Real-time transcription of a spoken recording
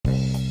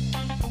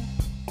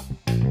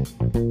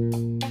So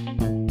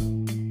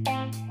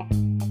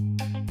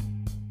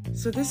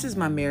this is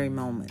my merry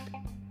moment.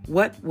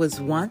 What was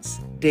once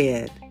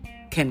dead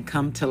can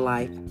come to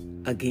life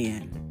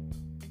again.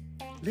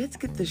 Let's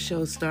get the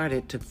show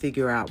started to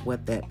figure out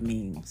what that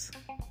means.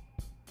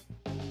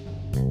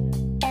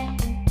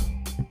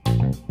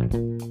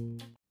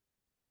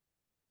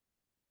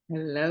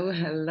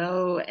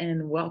 Hello,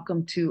 and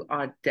welcome to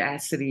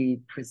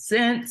Audacity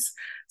Presents.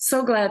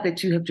 So glad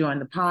that you have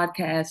joined the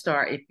podcast,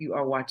 or if you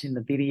are watching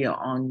the video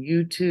on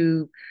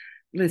YouTube.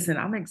 Listen,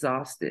 I'm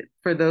exhausted.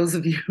 For those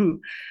of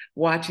you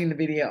watching the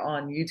video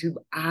on YouTube,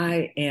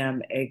 I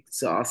am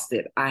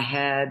exhausted. I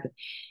had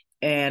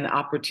an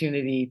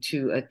opportunity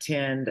to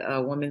attend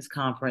a women's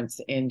conference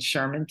in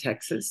Sherman,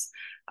 Texas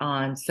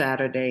on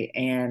Saturday,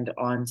 and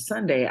on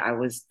Sunday, I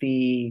was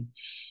the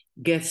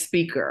guest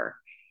speaker.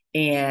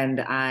 And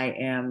I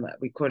am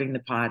recording the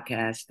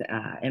podcast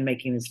and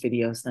making this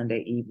video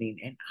Sunday evening,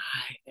 and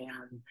I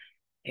am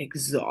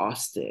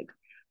exhausted.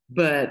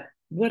 But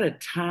what a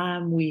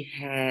time we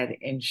had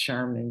in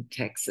Sherman,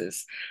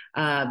 Texas.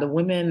 The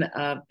women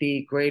of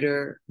the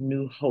Greater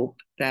New Hope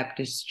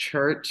Baptist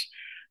Church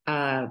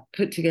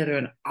put together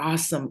an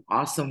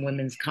awesome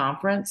women's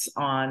conference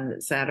on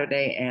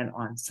Saturday and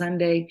on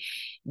Sunday.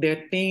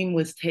 Their theme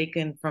was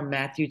taken from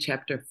Matthew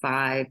chapter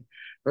 5,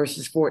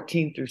 verses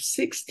 14 through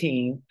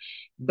 16,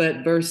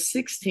 but verse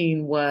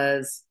 16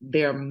 was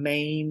their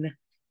main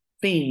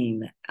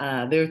theme.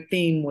 Their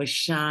theme was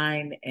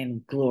shine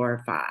and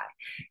glorify.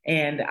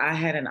 And I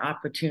had an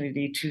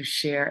opportunity to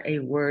share a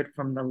word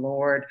from the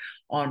Lord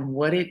on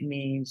what it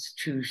means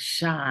to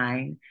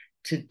shine,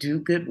 to do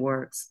good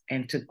works,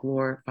 and to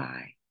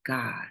glorify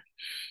God.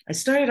 I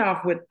started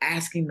off with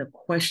asking the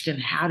question,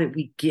 how did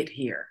we get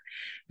here?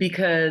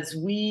 Because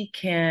we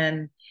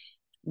can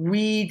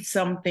read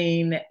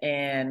something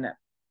and,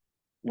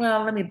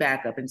 well, let me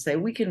back up and say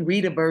we can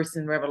read a verse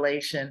in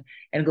Revelation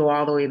and go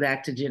all the way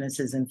back to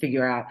Genesis and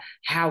figure out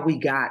how we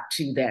got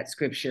to that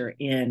scripture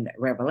in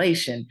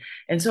Revelation.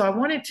 And so I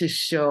wanted to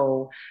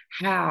show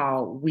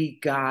how we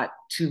got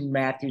to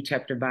Matthew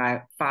chapter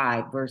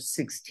 5, verse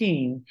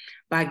 16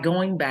 by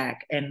going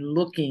back and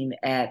looking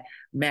at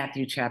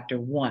Matthew chapter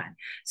 1.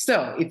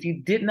 So if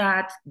you did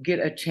not get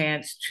a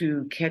chance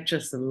to catch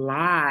us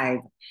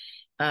live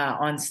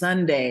on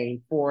Sunday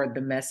for the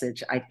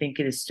message, I think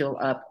it is still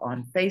up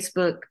on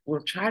Facebook.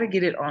 We'll try to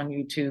get it on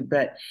YouTube,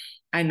 but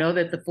I know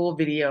that the full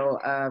video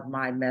of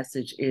my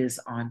message is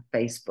on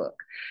Facebook.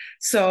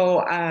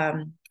 So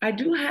I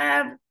do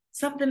have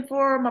something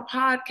for my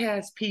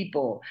podcast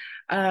people.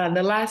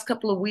 The last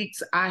couple of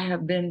weeks, I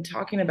have been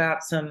talking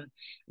about some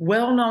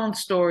well-known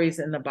stories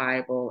in the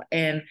Bible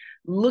and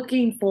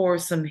looking for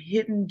some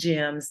hidden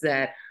gems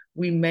that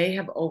we may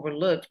have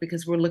overlooked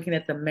because we're looking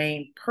at the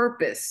main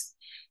purpose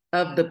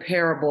of the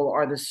parable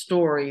or the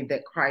story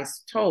that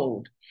Christ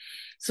told.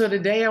 So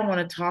today I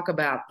want to talk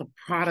about the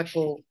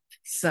prodigal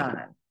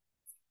son.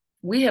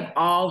 We have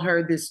all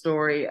heard this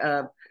story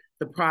of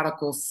the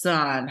prodigal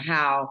son,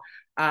 how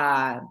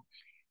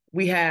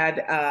we had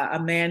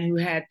a man who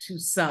had two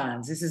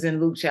sons. This is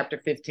in Luke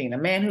chapter 15. A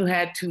man who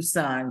had two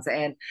sons,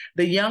 and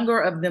the younger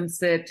of them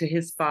said to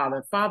his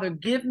father, "Father,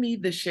 give me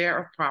the share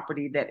of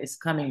property that is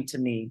coming to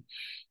me."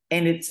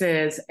 And it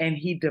says, and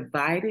he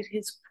divided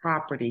his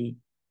property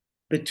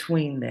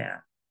between them.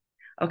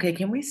 Okay,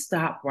 can we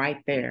stop right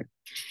there?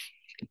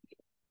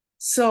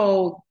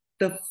 So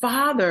the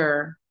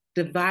father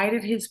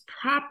divided his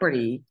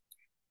property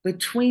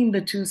between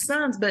the two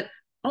sons, but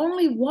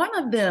only one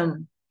of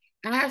them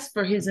asked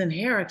for his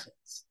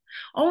inheritance.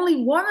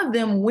 Only one of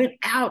them went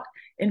out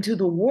into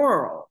the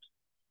world,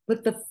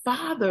 but the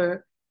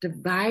father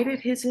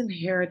divided his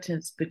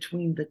inheritance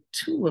between the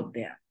two of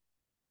them.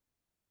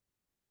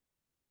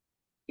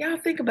 Y'all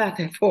think about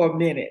that for a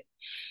minute.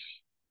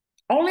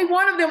 Only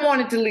one of them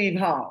wanted to leave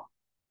home.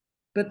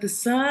 But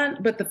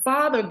the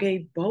father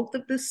gave both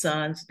of the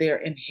sons their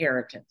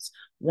inheritance.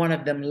 One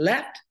of them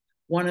left,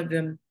 one of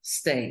them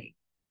stayed.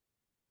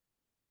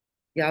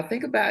 Y'all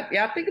think about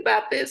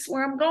this,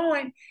 where I'm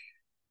going.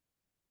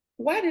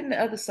 Why didn't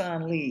the other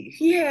son leave?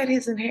 He had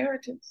his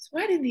inheritance.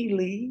 Why didn't he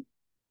leave?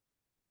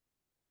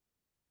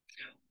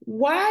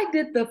 Why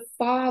did the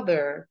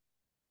father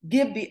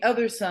give the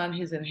other son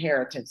his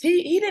inheritance?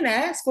 He didn't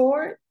ask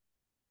for it.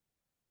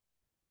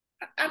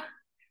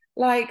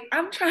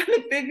 I'm trying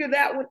to figure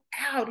that one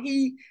out.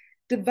 He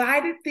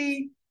divided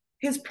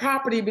his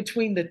property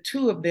between the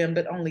two of them,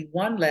 but only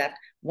one left,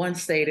 one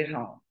stayed at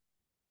home.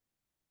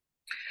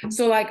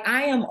 So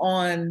I am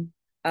on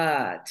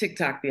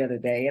TikTok the other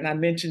day, and I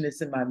mentioned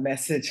this in my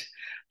message,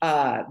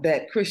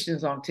 that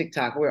Christians on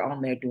TikTok, we're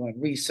on there doing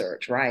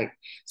research, right?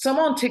 So I'm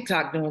on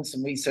TikTok doing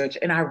some research,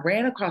 and I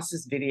ran across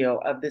this video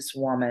of this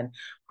woman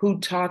who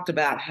talked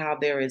about how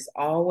there is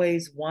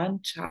always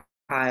one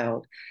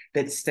child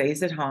that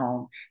stays at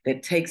home,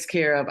 that takes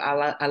care of,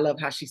 I love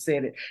how she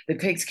said it, that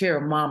takes care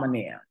of mom and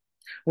them.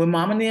 When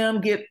mom and them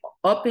get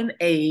up in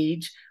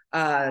age,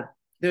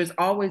 there's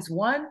always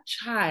one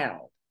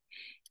child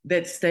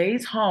that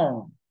stays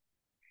home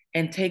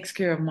and takes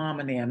care of mom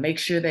and them, make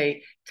sure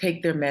they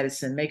take their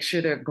medicine, make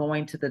sure they're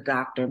going to the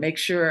doctor, make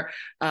sure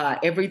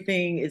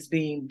everything is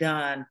being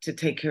done to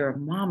take care of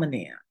mom and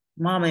them,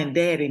 mama and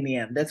daddy and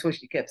them. That's what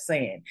she kept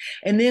saying.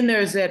 And then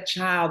there's that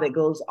child that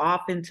goes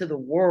off into the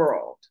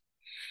world,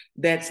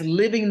 that's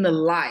living the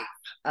life,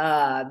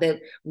 that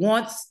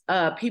wants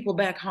people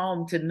back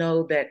home to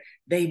know that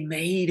they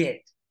made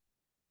it.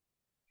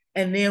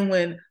 And then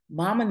when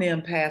mom and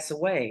them pass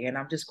away, and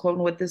I'm just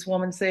quoting what this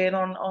woman said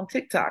on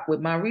TikTok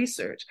with my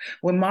research,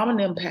 when mom and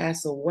them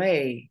pass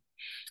away,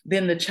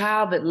 then the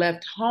child that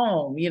left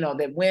home,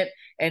 that went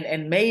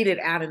and made it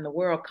out in the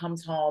world,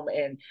 comes home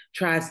and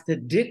tries to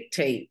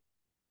dictate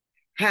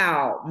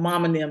how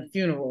mom and them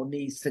funeral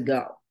needs to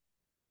go.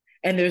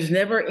 And there's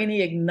never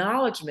any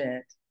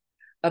acknowledgement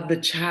of the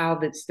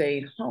child that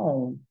stayed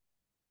home,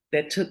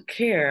 that took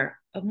care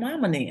of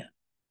mom and them.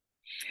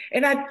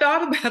 And I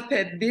thought about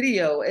that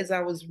video as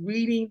I was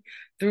reading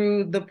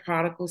through the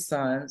prodigal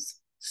son's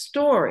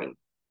story.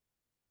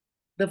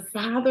 The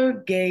father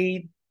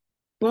gave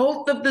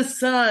both of the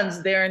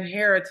sons their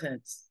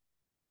inheritance.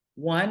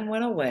 One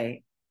went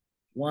away,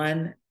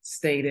 one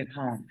stayed at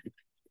home.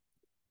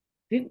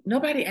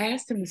 Nobody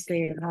asked him to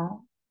stay at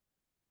home.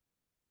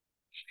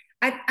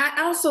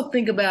 I also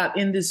think about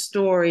in this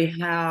story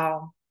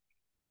how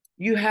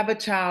you have a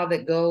child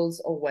that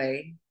goes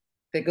away,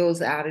 that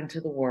goes out into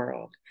the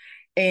world.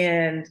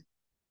 And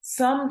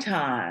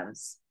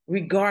sometimes,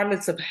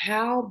 regardless of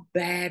how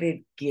bad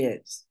it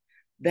gets,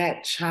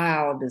 that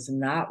child does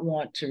not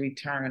want to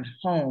return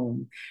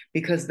home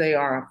because they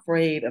are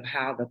afraid of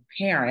how the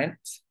parent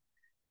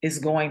is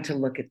going to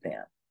look at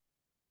them.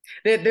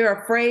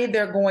 They're afraid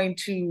they're going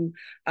to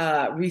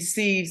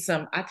receive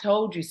some, I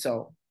told you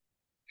so.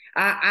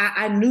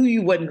 I knew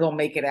you wasn't going to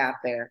make it out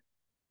there.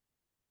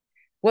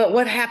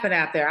 What happened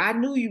out there? I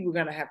knew you were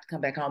going to have to come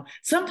back home.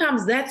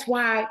 Sometimes that's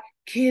why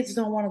kids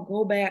don't want to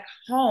go back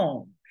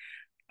home.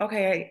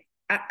 Okay,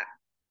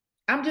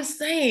 I'm just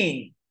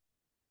saying.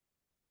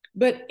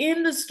 But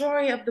in the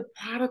story of the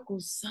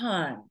prodigal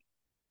son,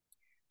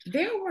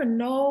 there were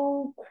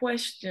no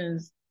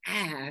questions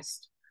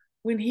asked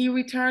when he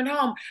returned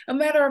home. A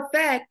matter of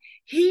fact,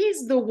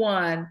 he's the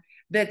one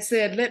that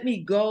said, let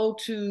me go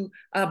to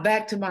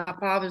back to my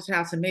father's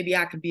house and maybe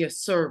I can be a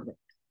servant.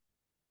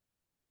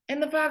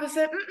 And the father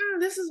said,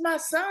 this is my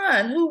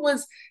son who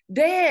was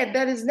dead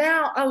that is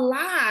now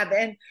alive,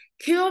 and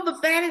kill the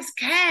fattest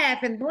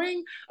calf and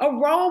bring a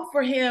robe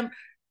for him.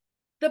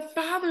 The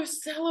father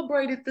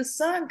celebrated the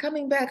son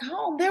coming back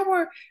home. There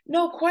were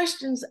no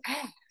questions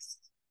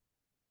asked.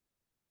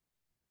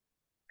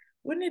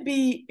 Wouldn't it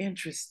be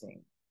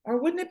interesting,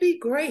 or wouldn't it be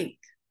great?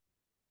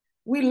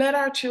 We let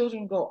our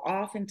children go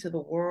off into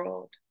the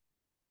world.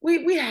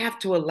 We have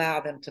to allow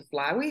them to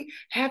fly. We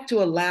have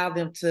to allow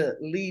them to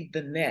leave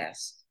the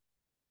nest.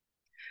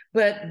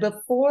 But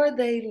before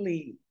they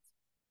leave,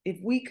 if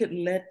we could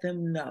let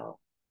them know,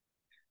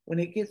 when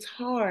it gets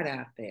hard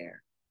out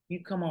there,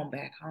 you come on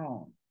back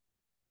home.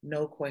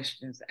 No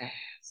questions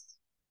asked.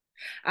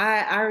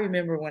 I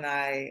remember when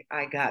I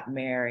got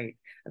married.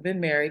 I've been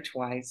married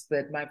twice,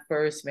 but my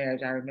first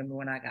marriage, I remember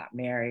when I got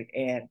married,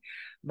 and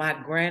my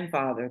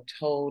grandfather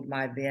told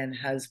my then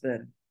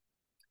husband,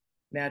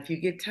 now, if you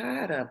get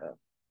tired of him,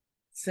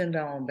 send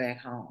on back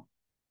home.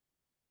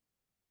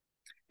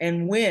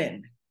 And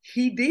when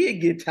he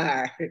did get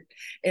tired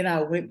and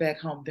I went back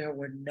home, there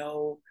were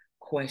no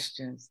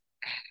questions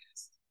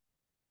asked.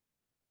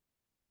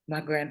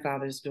 My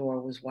grandfather's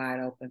door was wide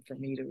open for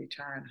me to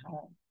return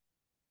home.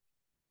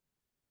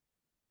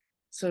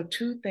 So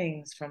 2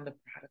 things from the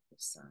prodigal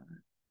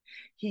son.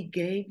 He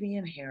gave the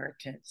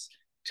inheritance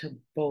to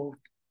both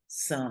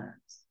sons.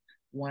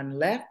 One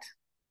left,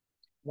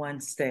 one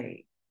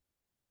stayed.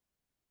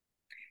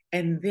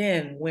 And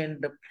then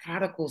when the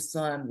prodigal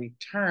son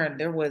returned,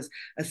 there was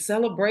a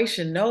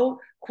celebration, no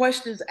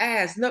questions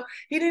asked. No,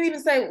 he didn't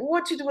even say,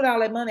 what you do with all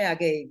that money I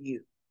gave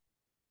you?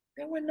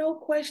 There were no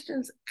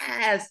questions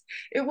asked.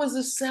 It was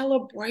a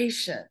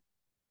celebration.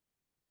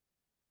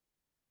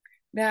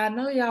 Now, I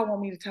know y'all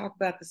want me to talk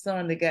about the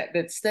son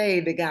that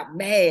stayed, that got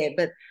mad,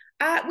 but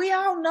we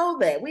all know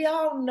that. We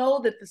all know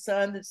that the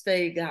son that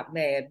stayed got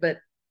mad. But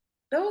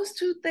those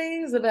 2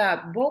 things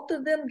about both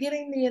of them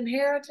getting the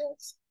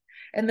inheritance,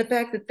 and the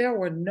fact that there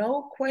were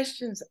no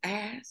questions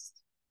asked,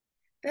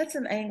 that's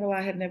an angle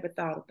I had never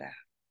thought about.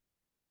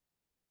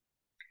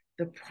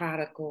 The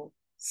prodigal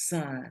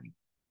son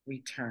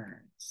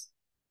returns.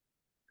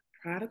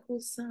 The prodigal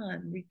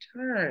son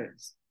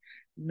returns.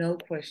 No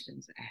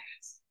questions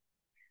asked.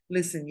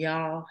 Listen,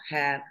 y'all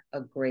have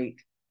a great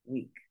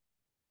week.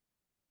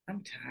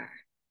 I'm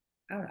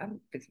tired. I'm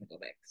fixing to go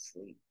back to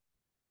sleep.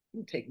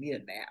 You take me a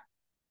nap.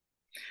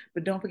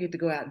 But don't forget to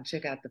go out and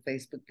check out the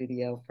Facebook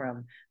video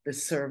from the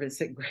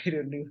service at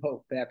Greater New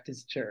Hope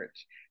Baptist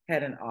Church.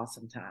 Had an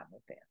awesome time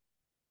with them.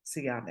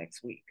 See y'all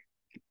next week.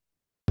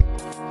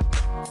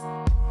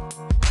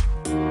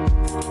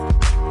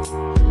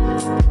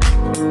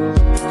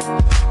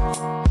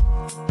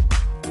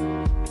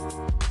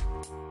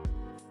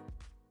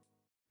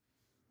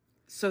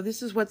 So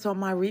this is what's on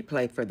my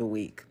replay for the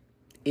week.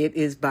 It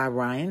is by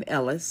Ryan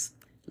Ellis,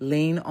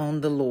 Lean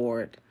on the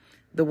Lord.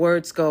 The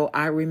words go,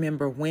 I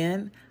remember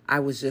when I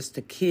was just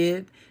a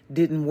kid,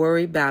 didn't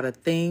worry about a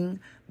thing.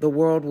 The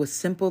world was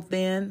simple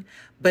then,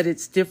 but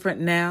it's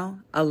different now,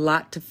 a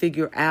lot to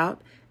figure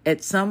out.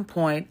 At some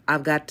point,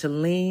 I've got to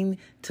lean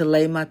to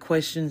lay my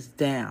questions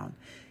down.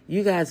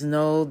 You guys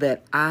know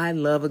that I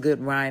love a good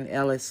Ryan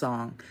Ellis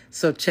song,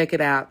 so check it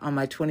out on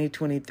my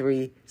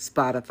 2023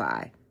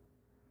 Spotify.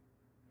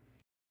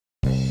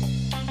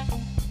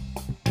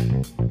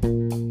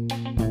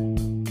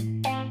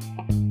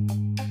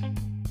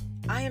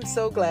 I am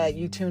so glad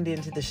you tuned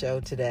into the show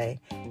today.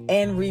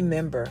 And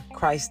remember,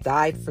 Christ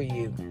died for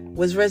you,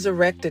 was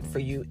resurrected for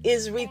you,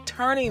 is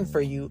returning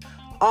for you,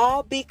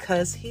 all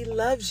because he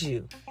loves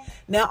you.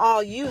 Now,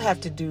 all you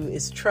have to do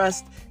is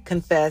trust,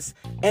 confess,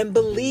 and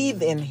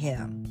believe in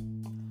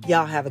him.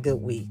 Y'all have a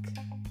good week.